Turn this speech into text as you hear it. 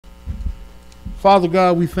Father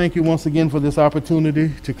God, we thank you once again for this opportunity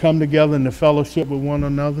to come together in the fellowship with one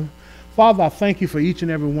another. Father, I thank you for each and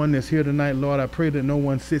every one that's here tonight, Lord. I pray that no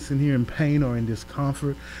one sits in here in pain or in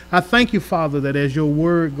discomfort. I thank you, Father, that as your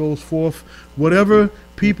word goes forth, whatever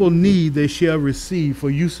people need, they shall receive. For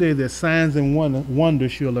you say that signs and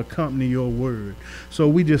wonders shall accompany your word. So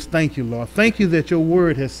we just thank you, Lord. Thank you that your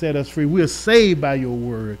word has set us free. We are saved by your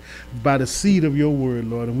word, by the seed of your word,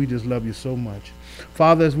 Lord, and we just love you so much.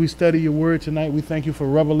 Father, as we study your word tonight, we thank you for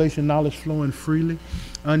revelation knowledge flowing freely,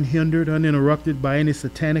 unhindered, uninterrupted by any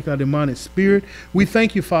satanic or demonic spirit. We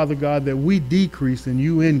thank you, Father God, that we decrease and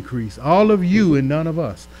you increase. All of you and none of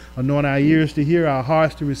us. Anoint our ears to hear, our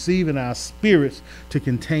hearts to receive, and our spirits to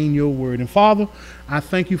contain your word. And Father, I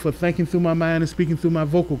thank you for thinking through my mind and speaking through my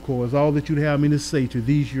vocal cords all that you'd have me to say to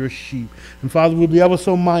these your sheep. And Father, we'll be ever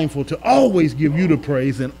so mindful to always give you the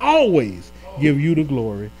praise and always give you the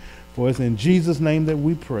glory. For it's in Jesus' name that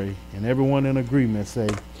we pray. And everyone in agreement say,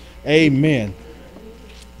 amen.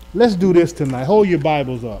 Let's do this tonight. Hold your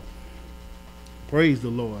Bibles up. Praise the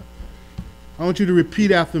Lord. I want you to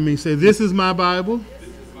repeat after me. Say, this is my Bible. This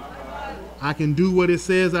is my Bible. I can do what it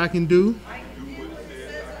says I can do.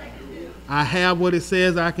 I have what it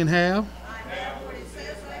says I can have.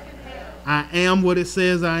 I am what it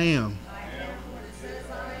says I am.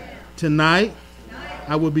 Tonight,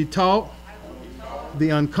 I will be taught the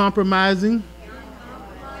uncompromising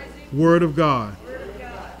Word of God.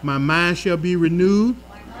 My mind shall be renewed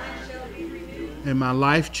and my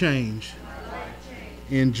life changed.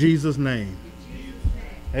 In Jesus' name.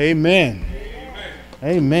 Amen.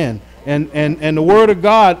 Amen. And the Word of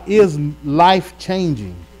God is life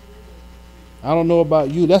changing. I don't know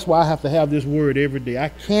about you. That's why I have to have this word every day. I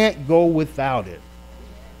can't go without it.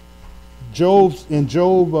 Job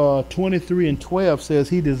 23:12 says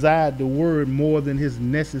he desired the word more than his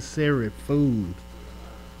necessary food.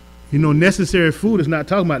 You know, necessary food is not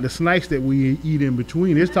talking about the snacks that we eat in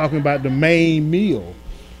between. It's talking about the main meal.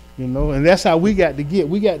 You know, and that's how we got to get.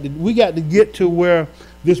 We got to get to where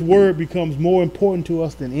this word becomes more important to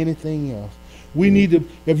us than anything else. We need to,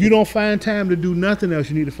 if you don't find time to do nothing else,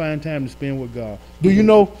 you need to find time to spend with God. Do you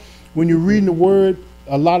know when you're reading the word,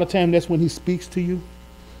 a lot of time that's when he speaks to you?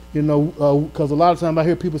 You know, because a lot of times I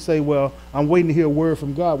hear people say, well, I'm waiting to hear a word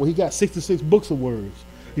from God. Well, he got 66 books of words.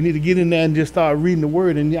 You need to get in there and just start reading the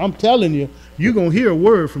word. And I'm telling you, you're going to hear a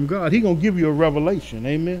word from God. He's going to give you a revelation.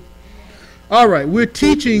 Amen. All right. We're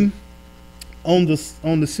teaching on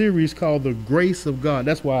the series called The Grace of God.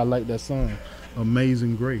 That's why I like that song,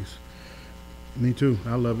 Amazing Grace. Me too.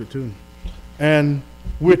 I love it too. And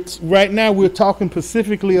right now we're talking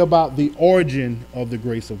specifically about the origin of the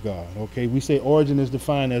grace of God. Okay, we say origin is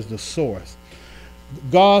defined as the source.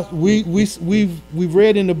 God, we've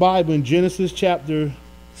read in the Bible in Genesis chapter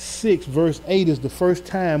 6 verse 8 is the first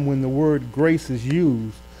time when the word grace is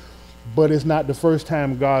used, but it's not the first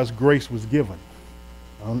time God's grace was given.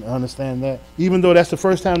 Understand that? Even though that's the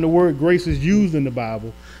first time the word grace is used in the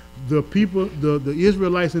Bible, the people, the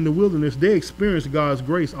Israelites in the wilderness, they experienced God's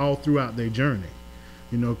grace all throughout their journey.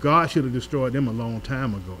 You know, God should have destroyed them a long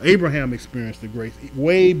time ago. Abraham experienced the grace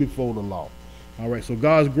way before the law. All right, so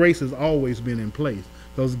God's grace has always been in place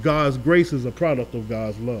because God's grace is a product of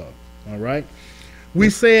God's love. All right, we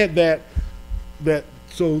said that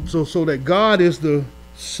God is the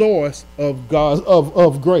source of God's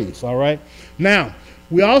of grace. All right, now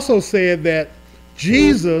we also said that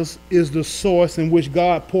Jesus is the source in which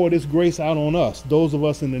God poured his grace out on us, those of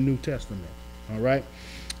us in the New Testament. All right.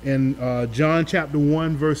 In John chapter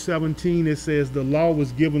 1, verse 17, it says the law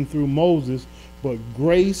was given through Moses, but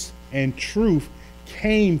grace and truth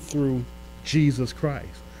came through Jesus Christ.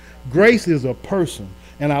 Grace is a person.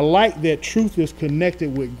 And I like that truth is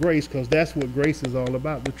connected with grace because that's what grace is all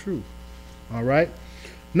about, the truth. All right.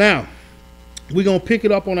 Now, we're going to pick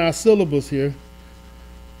it up on our syllabus here.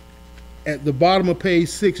 At the bottom of page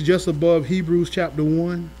 6, just above Hebrews chapter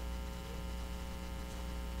 1.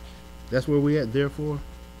 That's where we're at, therefore.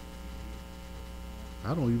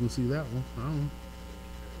 I don't even see that one.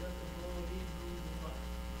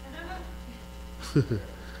 I don't.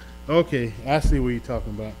 Okay, I see what you're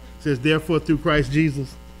talking about. It says, therefore, through Christ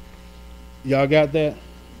Jesus. Y'all got that?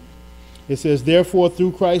 It says, therefore,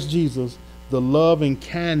 through Christ Jesus, the love and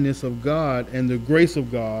kindness of God and the grace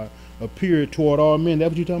of God appeared toward all men. That's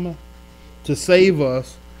what you're talking about? To save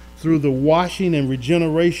us through the washing and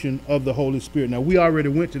regeneration of the Holy Spirit. Now, we already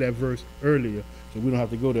went to that verse earlier, so we don't have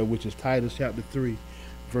to go there, which is Titus chapter 3,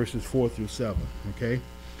 verses 4 through 7. Okay?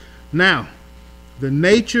 Now, the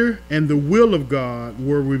nature and the will of God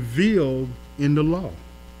were revealed in the law.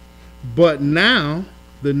 But now,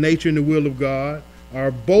 the nature and the will of God are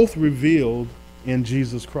both revealed in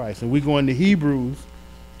Jesus Christ. And we go into Hebrews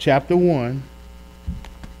chapter 1,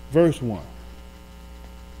 verse 1.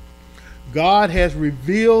 God has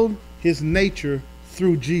revealed his nature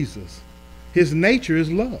through Jesus. His nature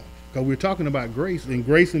is love. Because we're talking about grace, and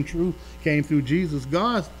grace and truth came through Jesus.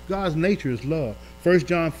 God's nature is love. 1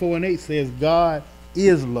 John 4 and 8 says God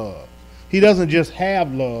is love. He doesn't just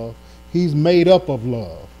have love, he's made up of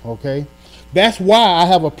love, okay? That's why I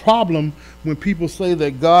have a problem when people say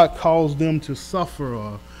that God caused them to suffer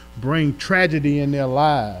or bring tragedy in their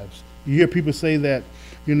lives. You hear people say that,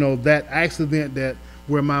 that accident that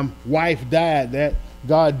where my wife died, that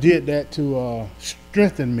God did that to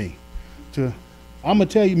strengthen me. I'm going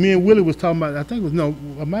to tell you, me and Willie was talking about,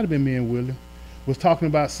 it might have been me and Willie, was talking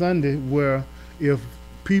about Sunday where if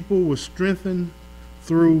people were strengthened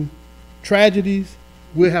through tragedies,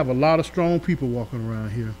 we'll have a lot of strong people walking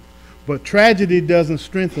around here. But tragedy doesn't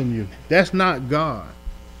strengthen you. That's not God.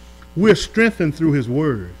 We're strengthened through his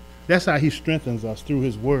word. That's how he strengthens us, through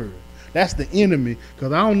his word. That's the enemy.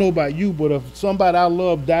 Because I don't know about you, but if somebody I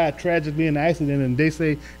love died tragically in an accident and they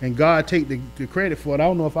say, and God take the credit for it, I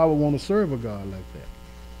don't know if I would want to serve a God like that.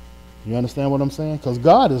 You understand what I'm saying? Because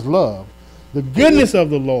God is love. The goodness of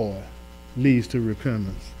the Lord leads to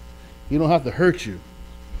repentance. He don't have to hurt you.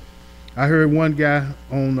 I heard one guy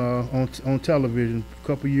on television a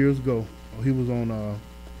couple years ago. He was on,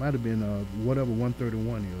 might have been whatever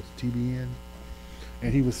 131 is, TBN.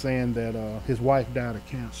 And he was saying that his wife died of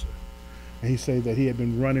cancer. And he said that he had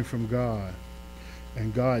been running from God.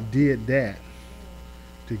 And God did that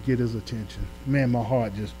to get his attention. Man, my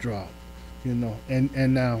heart just dropped.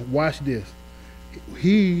 And now watch this.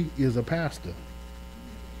 He is a pastor.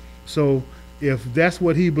 So if that's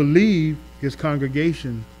what he believed, his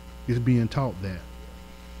congregation is being taught that.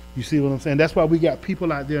 You see what I'm saying? That's why we got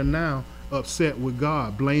people out there now upset with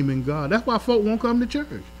God, blaming God. That's why folk won't come to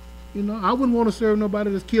church. I wouldn't want to serve nobody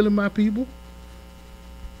that's killing my people.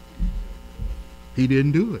 He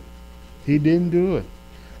didn't do it. He didn't do it.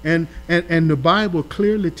 And the Bible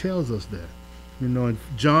clearly tells us that. In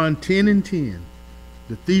John 10 and 10,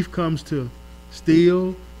 the thief comes to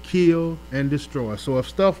steal, kill, and destroy. So if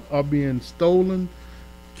stuff are being stolen,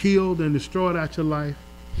 killed, and destroyed out your life,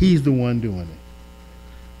 he's the one doing it.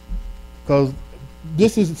 Because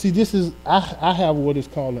I have what is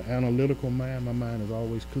called an analytical mind. My mind is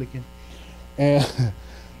always clicking.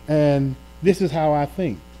 And this is how I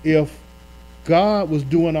think. If God was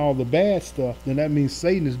doing all the bad stuff, then that means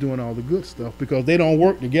Satan is doing all the good stuff, because they don't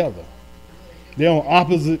work together. They're on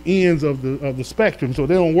opposite ends of the spectrum, so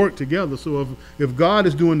they don't work together. So if God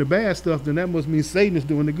is doing the bad stuff, then that must mean Satan is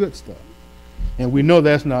doing the good stuff. And we know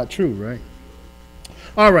that's not true, right?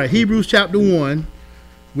 All right, Hebrews chapter 1.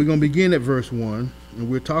 We're going to begin at verse 1, and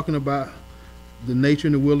we're talking about the nature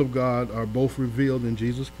and the will of God are both revealed in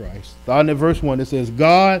Jesus Christ. Starting at verse 1, it says,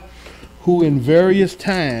 God, who in various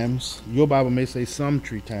times, your Bible may say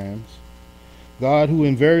sundry times, God, who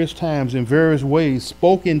in various times, in various ways,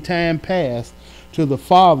 spoke in time past to the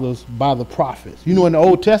fathers by the prophets. In the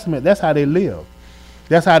Old Testament, that's how they lived.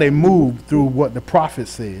 That's how they moved through what the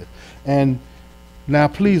prophets said. And now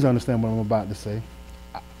please understand what I'm about to say.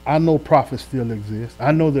 I know prophets still exist.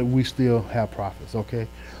 I know that we still have prophets, okay?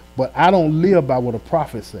 But I don't live by what a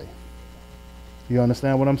prophet say. You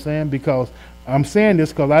understand what I'm saying? Because I'm saying this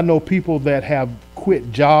because I know people that have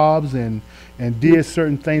quit jobs and did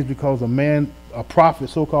certain things because a prophet,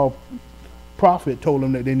 so-called prophet, told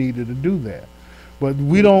them that they needed to do that. But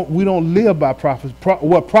we don't live by prophets.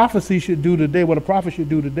 What prophecy should do today, what a prophet should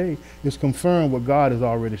do today, is confirm what God has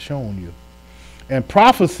already shown you. And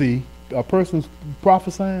prophecy, a person's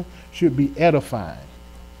prophesying, should be edifying.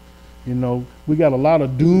 We got a lot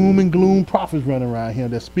of doom and gloom prophets running around here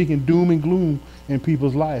that's speaking doom and gloom in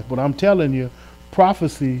people's life. But I'm telling you,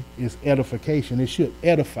 prophecy is edification. It should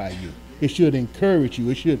edify you. It should encourage you.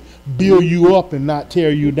 It should build you up and not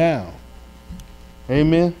tear you down.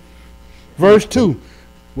 Amen. Verse 2.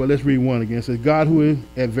 Well, let's read 1 again. It says, God, who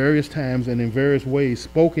at various times and in various ways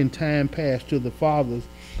spoke in time past to the fathers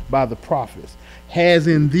by the prophets, has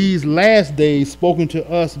in these last days spoken to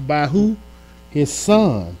us by who? His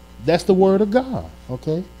Son. That's the word of God,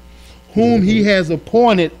 okay? Whom he has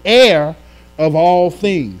appointed heir of all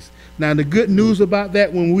things. Now, the good news about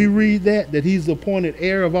that, when we read that he's appointed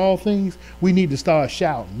heir of all things, we need to start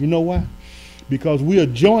shouting. You know why? Because we are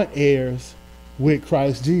joint heirs with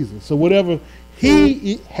Christ Jesus. So whatever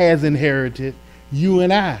he has inherited, you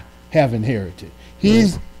and I have inherited.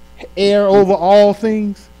 He's heir over all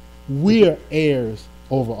things. We're heirs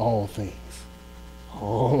over all things.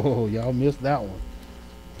 Oh, y'all missed that one.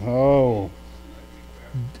 Oh.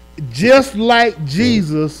 Just like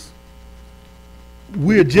Jesus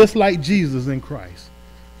we're just like Jesus in Christ.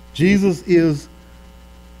 Jesus is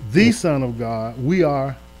the Son of God. We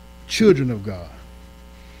are children of God.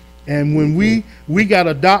 And when we got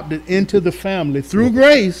adopted into the family through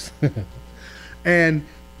grace, and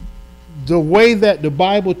the way that the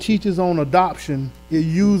Bible teaches on adoption, it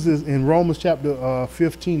uses in Romans chapter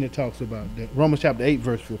 15, it talks about that. Romans chapter 8,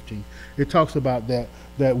 verse 15. It talks about that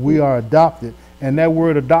we are adopted. And that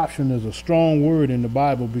word adoption is a strong word in the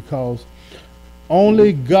Bible, because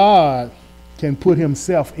only God can put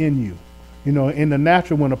himself in you. You know, in the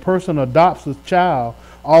natural, when a person adopts a child,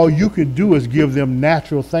 all you can do is give them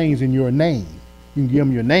natural things in your name. You can give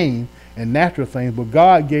them your name and natural things, but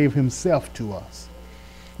God gave himself to us.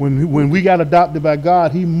 When we got adopted by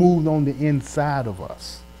God, he moved on the inside of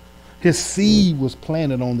us. His seed was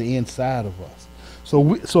planted on the inside of us.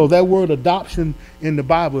 So that word adoption in the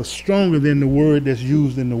Bible is stronger than the word that's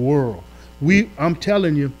used in the world. I'm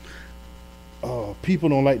telling you, people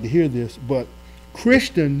don't like to hear this, but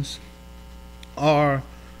Christians are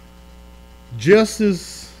just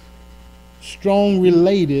as strong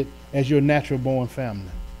related as your natural born family.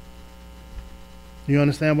 You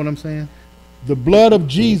understand what I'm saying? The blood of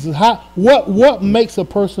Jesus. What makes a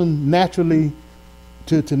person naturally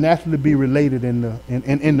to naturally be related in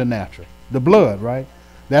the natural? The blood, right?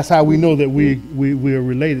 That's how we know that we are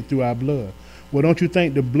related through our blood. Well, don't you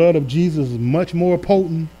think the blood of Jesus is much more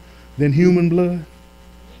potent than human blood?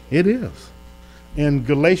 It is. In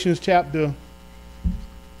Galatians chapter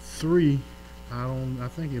 3, I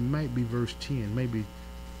think it might be verse 10, maybe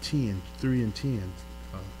 10, 3 and 10.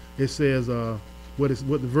 It says, what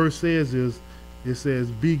the verse says is, it says,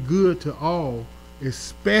 be good to all,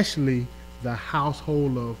 especially the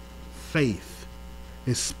household of faith.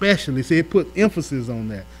 Especially, see, it put emphasis on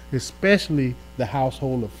that. Especially the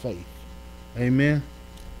household of faith. Amen.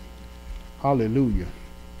 Hallelujah.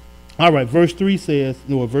 All right, verse 3 says,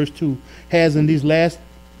 verse 2, has in these last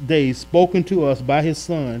days spoken to us by his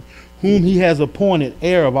Son, whom he has appointed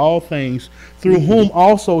heir of all things, through whom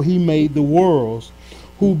also he made the worlds,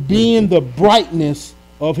 who being the brightness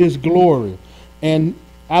of his glory. And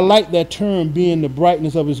I like that term, being the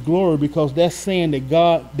brightness of his glory, because that's saying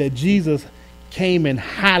that Jesus came and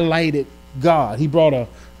highlighted God. He brought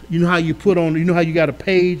you know how you got a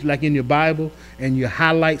page like in your Bible and you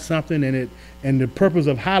highlight something, and the purpose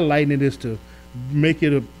of highlighting it is to make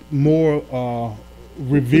it a more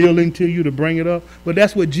revealing to you, to bring it up. But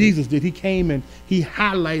that's what Jesus did. He came and he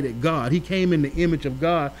highlighted God. He came in the image of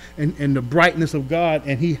God and the brightness of God,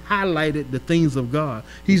 and he highlighted the things of God.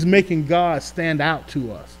 He's making God stand out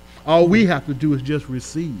to us. All we have to do is just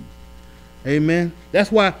receive. Amen.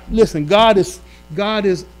 That's why, listen, God is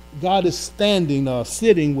standing,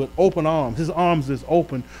 sitting with open arms. His arms is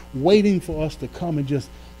open, waiting for us to come and just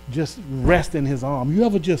rest in his arm. You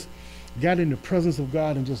ever just got in the presence of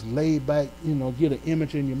God and just laid back, get an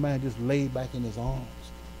image in your mind, just laid back in his arms?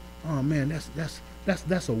 Oh man,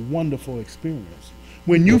 that's a wonderful experience.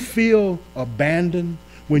 When you feel abandoned,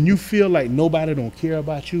 when you feel like nobody don't care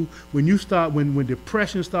about you, when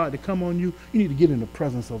depression start to come on you, you need to get in the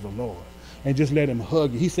presence of the Lord and just let him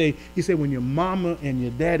hug you. He said, when your mama and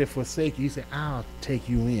your daddy forsake you, he said, I'll take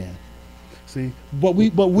you in. See, but we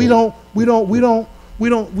don't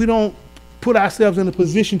put ourselves in a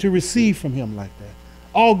position to receive from him like that.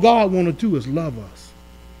 All God want to do is love us.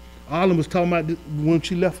 Arlen was talking about when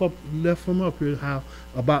she left from up here, how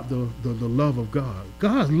about the love of God.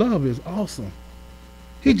 God's love is awesome.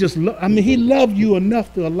 He loved you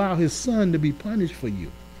enough to allow his son to be punished for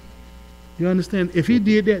you. You understand? If he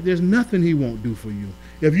did that, there's nothing he won't do for you.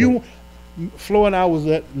 Flo and I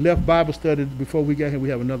left Bible study before we got here. We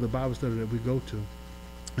have another Bible study that we go to.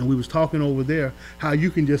 And we was talking over there how you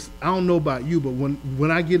can just, I don't know about you, but when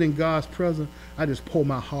I get in God's presence, I just pour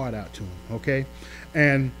my heart out to him, okay?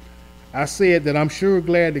 And I said that I'm sure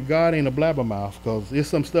glad that God ain't a blabbermouth, because there's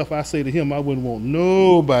some stuff I say to him I wouldn't want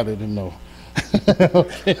nobody to know.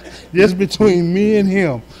 Okay? Just between me and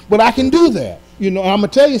him. But I can do that. I'm going to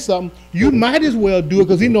tell you something. You might as well do it,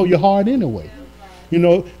 because he know your heart anyway.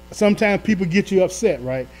 Sometimes people get you upset,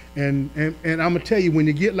 right? And I'm going to tell you, when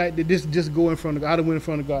you get like that, just go in front of God. I went in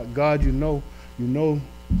front of God. God, you know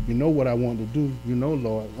what I want to do.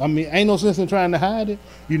 Lord. Ain't no sense in trying to hide it.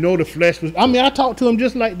 The flesh was, I talk to him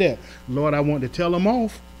just like that. Lord, I want to tell him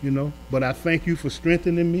off, but I thank you for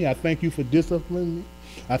strengthening me. I thank you for disciplining me.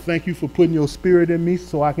 I thank you for putting your spirit in me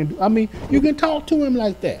so I can do, you can talk to him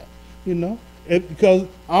like that, because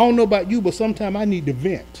I don't know about you, but sometimes I need to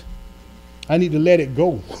vent. I need to let it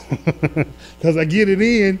go, because I get it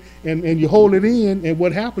in and you hold it in, and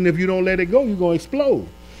what happens if you don't let it go? You're going to explode.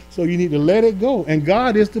 So you need to let it go, and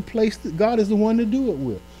God is the one to do it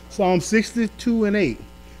with. Psalm 62:8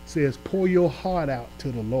 says, pour your heart out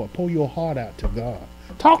to the Lord. Pour your heart out to God.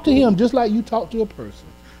 Talk to him just like you talk to a person.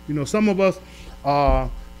 You know, some of us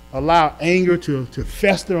allow anger to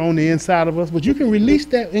fester on the inside of us, but you can release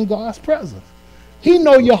that in God's presence. He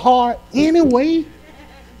know your heart anyway.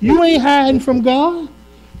 You ain't hiding from God.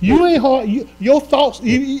 You ain't hard. Your thoughts,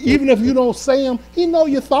 even if you don't say them, he know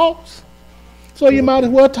your thoughts. So you might as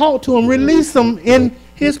well talk to him. Release them in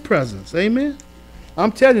his presence. Amen.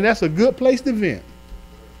 I'm telling you, that's a good place to vent.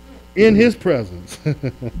 In his presence.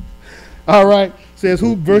 All right. Says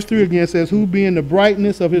who, verse 3 again says, who being the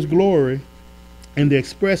brightness of his glory and the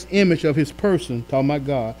express image of his person, talking about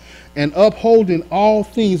God, and upholding all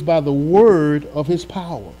things by the word of his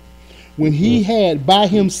power. When he had by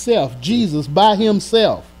himself, Jesus by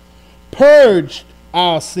himself, purged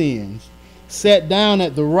our sins, sat down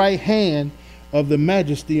at the right hand of the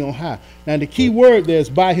majesty on high. Now the key word there is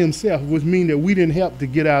by himself, which means that we didn't help to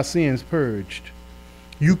get our sins purged.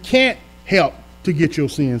 You can't help to get your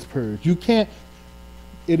sins purged. You can't.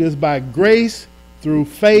 It is by grace through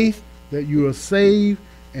faith that you are saved,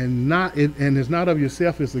 and it's not of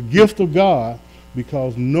yourself. It's a gift of God,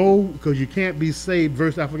 because you can't be saved.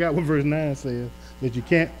 I forgot what verse 9 says, that you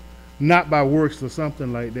can't, not by works or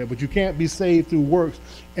something like that, but you can't be saved through works.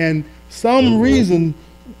 And for some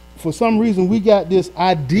reason, we got this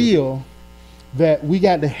ideal that we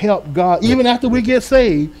got to help God. Even after we get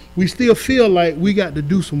saved, we still feel like we got to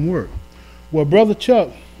do some work. Well, Brother Chuck,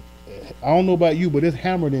 I don't know about you, but it's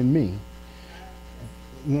hammered in me.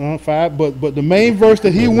 But the main verse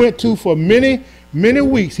that he went to for many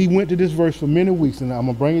weeks, he went to this verse for many weeks, and I'm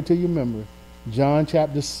going to bring it to your memory. John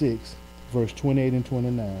chapter 6, verse 28 and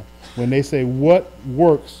 29. When they say, what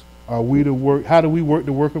works are we to work? How do we work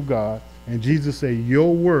the work of God? And Jesus said,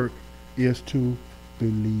 your work is to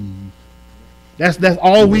believe. That's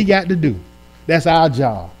all we got to do. That's our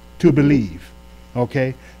job, to believe.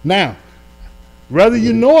 Okay? Now, whether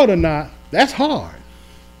you know it or not, that's hard.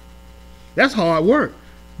 That's hard work.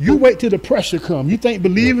 You wait till the pressure comes. You think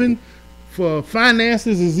believing for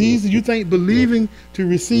finances is easy? You think believing to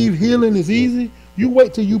receive healing is easy? You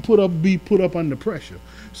wait till you be put up under pressure.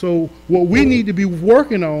 So what we need to be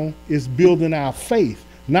working on is building our faith,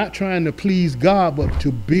 not trying to please God, but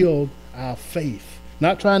to build our faith.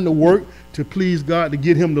 Not trying to work to please God to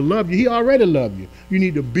get him to love you. He already loves you. You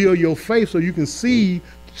need to build your faith so you can see,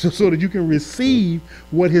 so that you can receive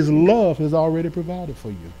what his love has already provided for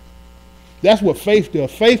you. That's what faith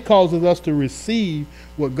does. Faith causes us to receive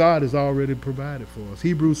what God has already provided for us.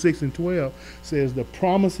 Hebrews 6 and 12 says the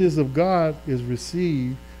promises of God is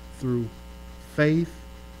received through faith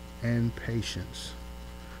and patience.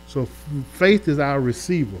 So faith is our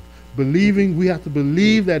receiver. Believing, we have to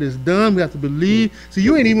believe that it's done. We have to believe. See,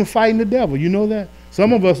 you ain't even fighting the devil. You know that?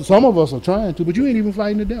 Some of us are trying to, but you ain't even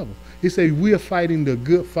fighting the devil. He says we are fighting the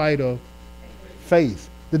good fight of faith.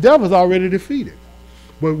 The devil's already defeated.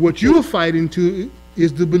 But what you're fighting to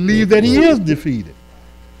is to believe that he is defeated.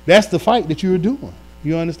 That's the fight that you're doing.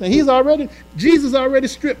 You understand? Jesus already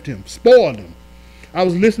stripped him, spoiled him. I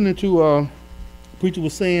was listening to a preacher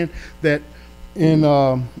was saying that in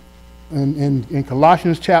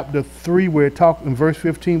Colossians chapter 3, where it talk in verse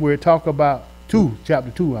 15, where it talk about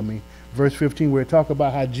chapter 2, verse 15, where it talk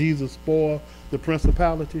about how Jesus spoiled the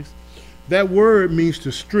principalities. That word means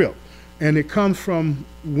to strip. And it comes from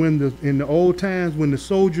in the old times when the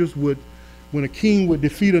soldiers when a king would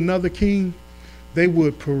defeat another king, they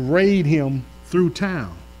would parade him through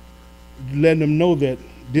town, letting them know that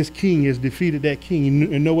this king has defeated that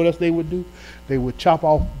king. And know what else they would do? They would chop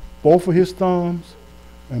off both of his thumbs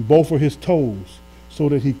and both of his toes so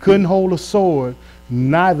that he couldn't hold a sword,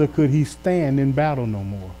 neither could he stand in battle no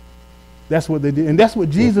more. That's what they did. And that's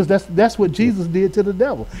what Jesus did to the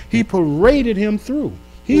devil. He paraded him through.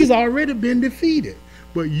 He's already been defeated.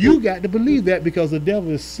 But you got to believe that, because the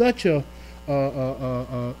devil is such a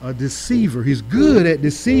deceiver. He's good at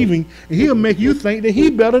deceiving, and he'll make you think that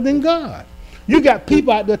he's better than God. You got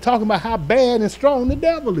people out there talking about how bad and strong the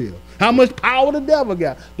devil is, how much power the devil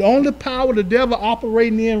got. The only power the devil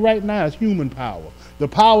operating in right now is human power, the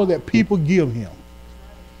power that people give him.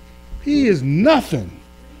 He is nothing,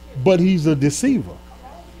 but he's a deceiver.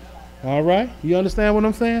 All right? You understand what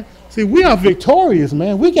I'm saying? See, we are victorious,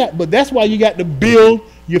 man. But that's why you got to build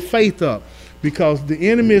your faith up, because the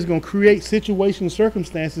enemy is going to create situations,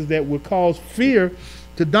 circumstances that will cause fear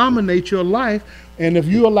to dominate your life. And if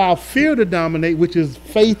you allow fear to dominate, which is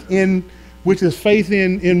faith in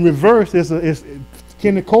reverse,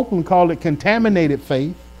 Kenneth Copeland called it contaminated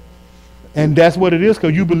faith. And that's what it is,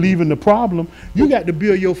 because you believe in the problem. You got to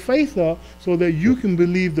build your faith up so that you can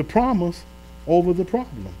believe the promise over the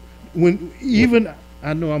problem. When even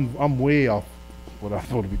I know I'm way off what I'm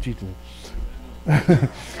supposed to be teaching.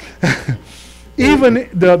 Even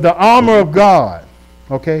the armor of God,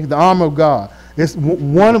 okay, the armor of God. It's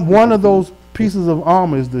one of those pieces of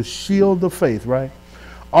armor is the shield of faith, right?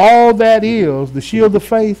 All that is, the shield of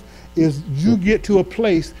faith is you get to a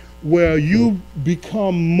place where you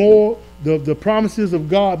become more, the promises of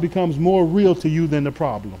God becomes more real to you than the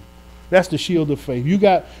problem. That's the shield of faith.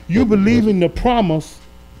 You believe in the promise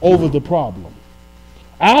over the problem.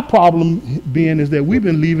 Our problem being is that we've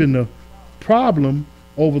been leaving the problem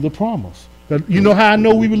over the promise. You know how I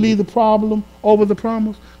know we believe the problem over the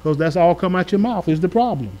promise? Because that's all come out your mouth is the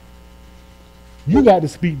problem. You got to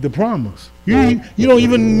speak the promise. You don't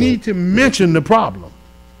even need to mention the problem.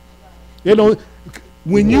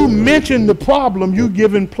 When you mention the problem, you're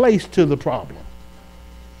giving place to the problem.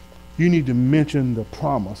 You need to mention the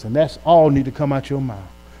promise, and that's all need to come out your mouth.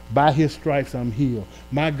 By his stripes I'm healed.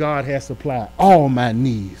 My God has supplied all my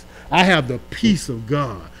needs. I have the peace of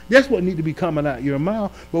God. That's what need to be coming out your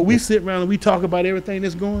mouth. But we sit around and we talk about everything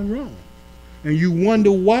that's going wrong. And you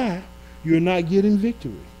wonder why you're not getting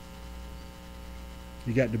victory.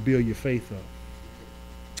 You got to build your faith up.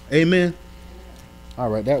 Amen. All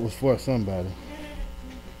right, that was for somebody.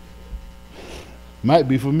 Might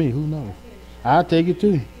be for me, who knows? I'll take it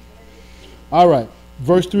too. All right,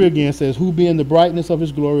 verse 3 again says, who being the brightness of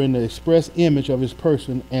his glory and the express image of his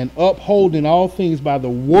person, and upholding all things by the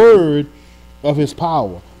word of his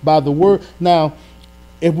power. By the word. Now,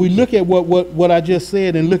 if we look at what I just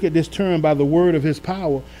said and look at this term by the word of his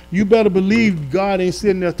power, you better believe God ain't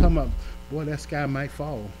sitting there talking about, boy, that sky might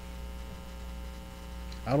fall.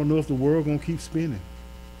 I don't know if the world gonna keep spinning.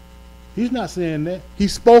 He's not saying that. He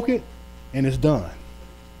spoke it and it's done.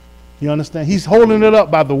 You understand? He's holding it up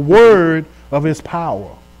by the word of his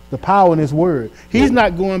power. The power in his word. He's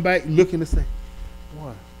not going back looking to say,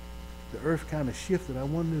 boy, the earth kind of shifted. I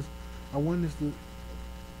wonder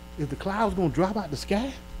if the clouds gonna drop out the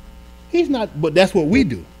sky. He's not, but that's what we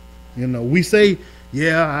do. You know, we say,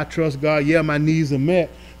 yeah, I trust God, yeah, my needs are met,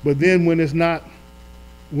 but then when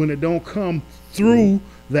it don't come through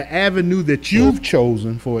the avenue that you've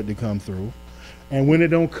chosen for it to come through, and when it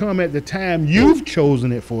don't come at the time you've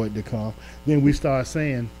chosen it for it to come, then we start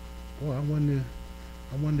saying, boy, I wonder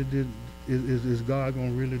is God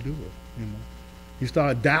gonna really do it? You know, you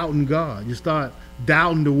start doubting God. You start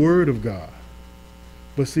doubting the word of God.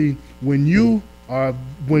 But see, when your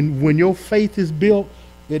faith is built,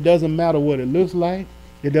 it doesn't matter what it looks like.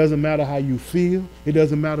 It doesn't matter how you feel. It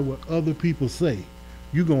doesn't matter what other people say.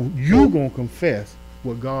 You're gonna confess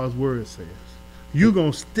what God's word says. You're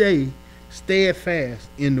gonna stay steadfast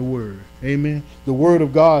in the word. Amen. The word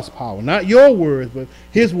of God's power. Not your words, but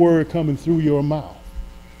his word coming through your mouth.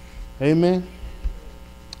 Amen.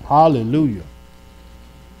 Hallelujah.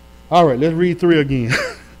 All right, let's read 3 again.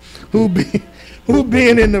 Who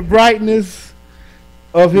being in the brightness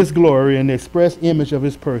of his glory and the express image of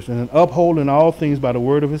his person, and upholding all things by the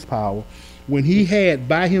word of his power, when he had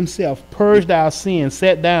by himself purged our sins,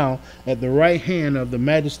 sat down at the right hand of the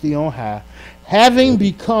majesty on high, having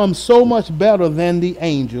become so much better than the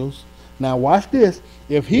angels. Now watch this.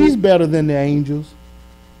 If he's better than the angels,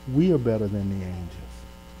 we are better than the angels.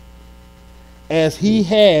 As he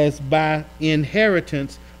has by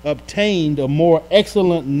inheritance obtained a more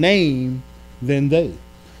excellent name than they.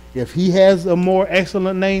 If he has a more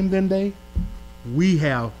excellent name than they, we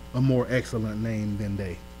have a more excellent name than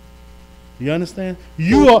they. You understand?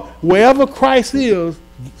 You are, wherever Christ is,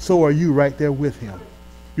 so are you right there with him.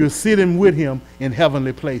 You're sitting with him in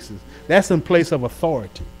heavenly places. That's in place of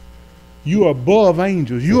authority. You are above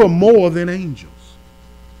angels. You are more than angels.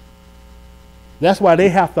 That's why they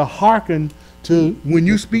have to hearken to, when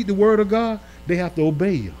you speak the word of God, they have to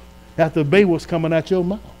obey you. They have to obey what's coming out your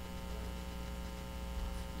mouth.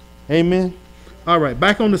 Amen. All right,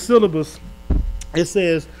 back on the syllabus, it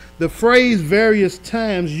says the phrase various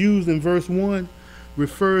times used in verse 1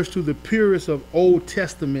 refers to the purest of Old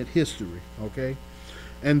Testament history, okay?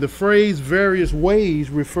 And the phrase various ways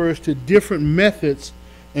refers to different methods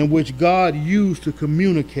in which God used to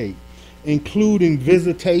communicate, including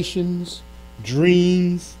visitations,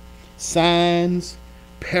 dreams, signs,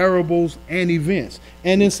 parables, and events.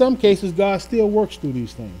 And in some cases, God still works through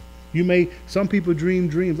these things. Some people dream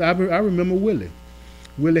dreams. I remember Willie.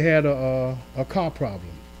 Willie had a car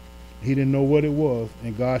problem. He didn't know what it was,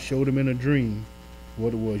 and God showed him in a dream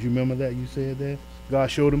what it was. You remember that? You said that? God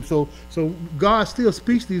showed him. So God still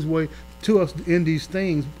speaks these ways to us in these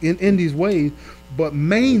things, in these ways, but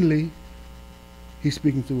mainly he's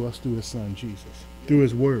speaking to us through his son Jesus, through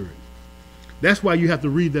his word. That's why you have to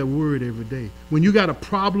read that word every day. When you got a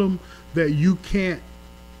problem that you can't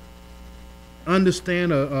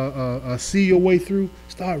understand see your way through,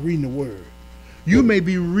 start reading the word. You may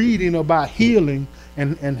be reading about healing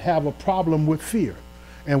and have a problem with fear.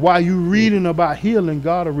 And while you're reading about healing,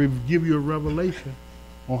 God will give you a revelation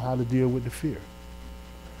on how to deal with the fear.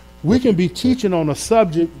 We can be teaching on a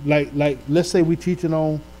subject like let's say we're teaching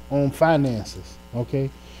on finances, okay?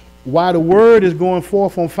 While the word is going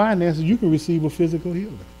forth on finances, you can receive a physical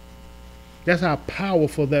healing. That's how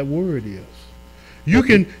powerful that word is. You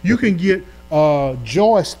can get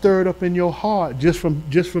joy stirred up in your heart just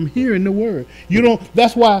from hearing the word. You don't.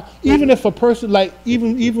 That's why even if a person like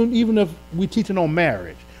even if we're teaching on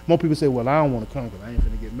marriage, more people say, "Well, I don't want to come because I ain't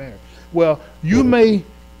going to get married." Well, you may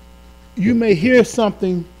hear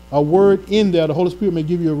something, a word in there. The Holy Spirit may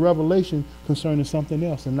give you a revelation concerning something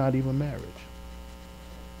else, and not even marriage.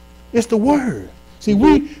 It's the word. See,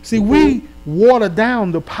 we water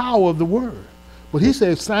down the power of the word, but He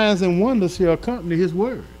says signs and wonders shall accompany His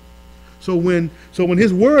word. So when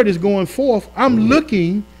His word is going forth,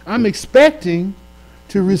 I'm expecting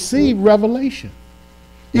to receive revelation.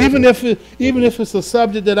 Even if it's a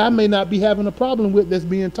subject that I may not be having a problem with that's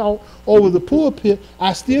being taught over the pulpit,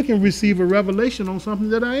 I still can receive a revelation on something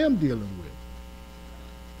that I am dealing with.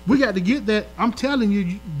 We got to get that. I'm telling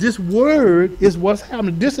you, this word is what's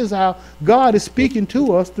happening. This is how God is speaking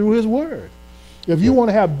to us through His word. If you want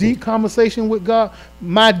to have deep conversation with God,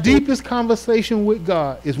 my deepest conversation with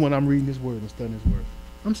God is when I'm reading His word and studying His word.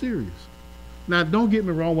 I'm serious. Now, don't get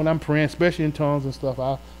me wrong, when I'm praying, especially in tongues and stuff,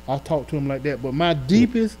 I talk to Him like that. But my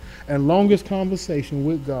deepest and longest conversation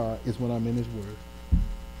with God is when I'm in His word,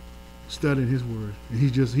 studying His word. And He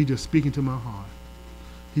just speaking to my heart.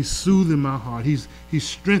 He's soothing my heart. He's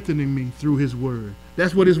strengthening me through His word.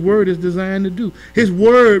 That's what His word is designed to do. His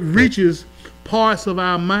word reaches parts of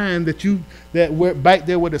our mind that we're back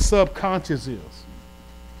there where the subconscious is.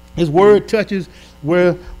 His word touches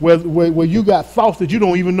where you got thoughts that you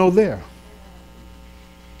don't even know there.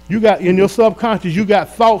 You got in your subconscious, you got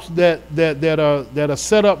thoughts that are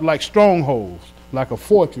set up like strongholds, like a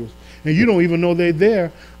fortress, and you don't even know they're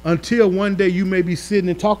there until one day you may be sitting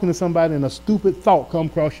and talking to somebody and a stupid thought come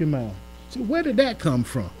across your mind. So where did that come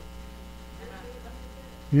from?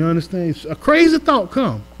 You understand? A crazy thought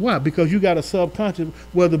come. Why? Because you got a subconscious.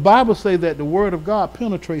 Well, the Bible says that the word of God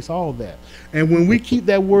penetrates all that. And when we keep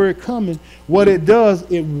that word coming, what it does,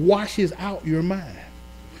 it washes out your mind.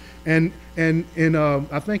 And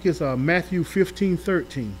I think it's Matthew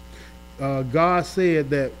 15:13. God said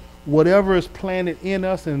that whatever is planted in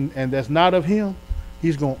us and that's not of Him,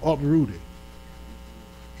 He's going to uproot it.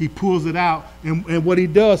 He pulls it out. And what He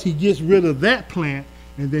does, He gets rid of that plant,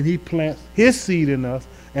 and then He plants His seed in us.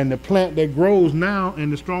 And the plant that grows now and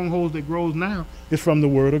the strongholds that grows now is from the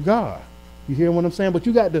word of God. You hear what I'm saying?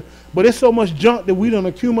 But it's so much junk that we done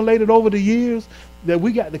accumulated over the years that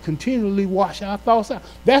we got to continually wash our thoughts out.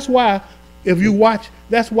 That's why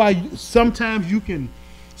sometimes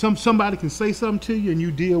somebody can say something to you and you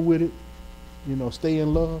deal with it, stay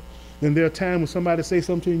in love. Then there are times when somebody say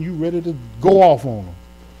something to you and you ready to go off on them.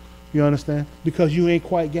 You understand? Because you ain't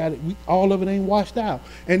quite got it. All of it ain't washed out.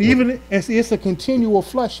 And it's a continual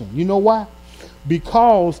flushing. You know why?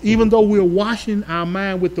 Because even though we're washing our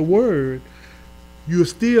mind with the word, you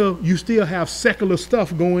still have secular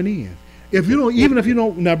stuff going in. If you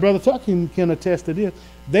don't, now Brother Tuck can attest to this.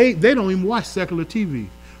 They don't even watch secular TV,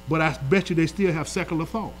 but I bet you they still have secular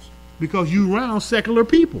thoughts because you around secular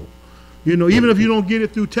people. Even if you don't get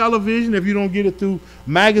it through television, if you don't get it through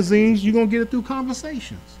magazines, you're gonna get it through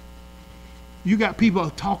conversations. You got people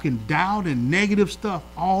talking doubt and negative stuff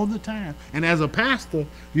all the time. And as a pastor,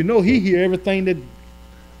 he hear everything that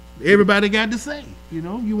everybody got to say. You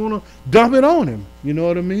want to dump it on him. You know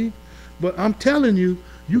what I mean? But I'm telling you,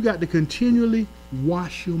 you got to continually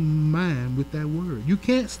wash your mind with that word. You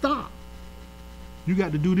can't stop. You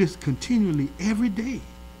got to do this continually every day.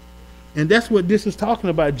 And that's what this is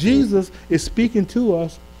talking about. Jesus is speaking to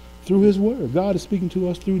us through His word. God is speaking to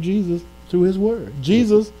us through Jesus, through His word.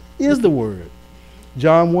 Jesus is the word.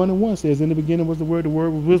 John 1:1 says, in the beginning was the word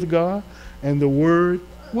was with God, and the word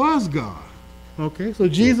was God. Okay, so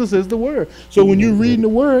Jesus is the word. So when you're reading the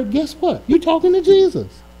word, guess what? You're talking to Jesus.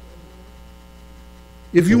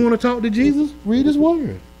 If you want to talk to Jesus, read His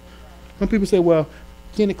word. Some people say, well,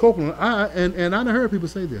 Kenny Copeland, and I done heard people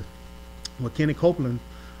say this. Well, Kenny Copeland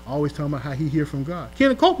always talking about how he hear from God.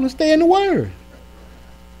 Kenny Copeland stay in the word.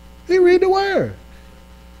 He read the word.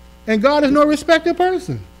 And God is no respecter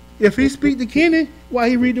person. If He speak to Kenny while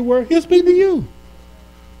he read the word, He'll speak to you.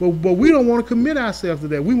 But we don't want to commit ourselves to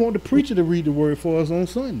that. We want the preacher to read the word for us on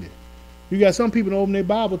Sunday. You got some people that open their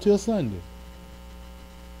Bible till Sunday.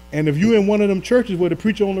 And if you're in one of them churches where the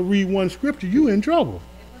preacher only read one scripture, you in trouble.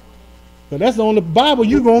 Because that's the only Bible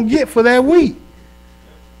you're going to get for that week.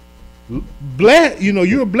 Blessed,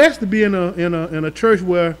 you're blessed to be in a church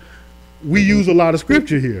where we use a lot of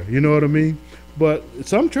scripture here. You know what I mean? But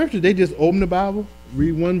some churches, they just open the Bible,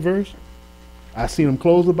 read one verse. I seen them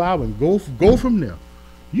close the Bible and go from there.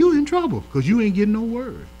 You in trouble because you ain't getting no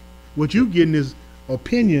word. What you getting is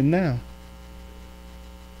opinion now.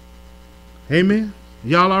 Amen.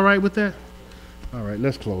 Y'all all right with that? All right,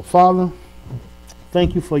 let's close. Father,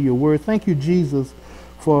 thank you for your word. Thank you, Jesus,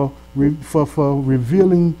 for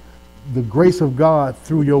revealing the grace of God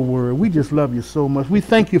through your word. We just love you so much. We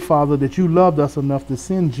thank you, Father, that you loved us enough to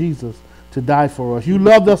send Jesus to die for us. You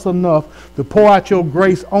loved us enough to pour out your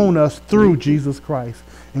grace on us through Jesus Christ.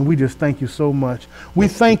 And we just thank you so much. We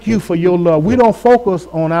thank you for your love. We don't focus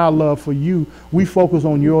on our love for you. We focus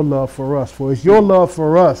on your love for us. For it's your love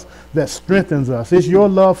for us that strengthens us. It's your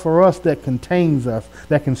love for us that contains us,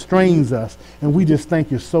 that constrains us. And we just thank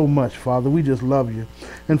you so much, Father. We just love you.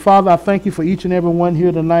 And Father, I thank you for each and every one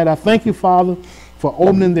here tonight. I thank you, Father, for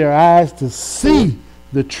opening their eyes to see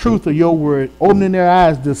the truth of your word, opening their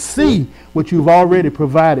eyes to see what you've already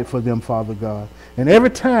provided for them, Father God. And every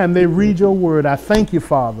time they read your word, I thank you,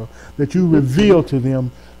 Father, that you reveal to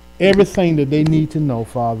them everything that they need to know,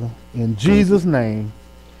 Father. In Jesus' name,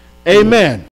 amen.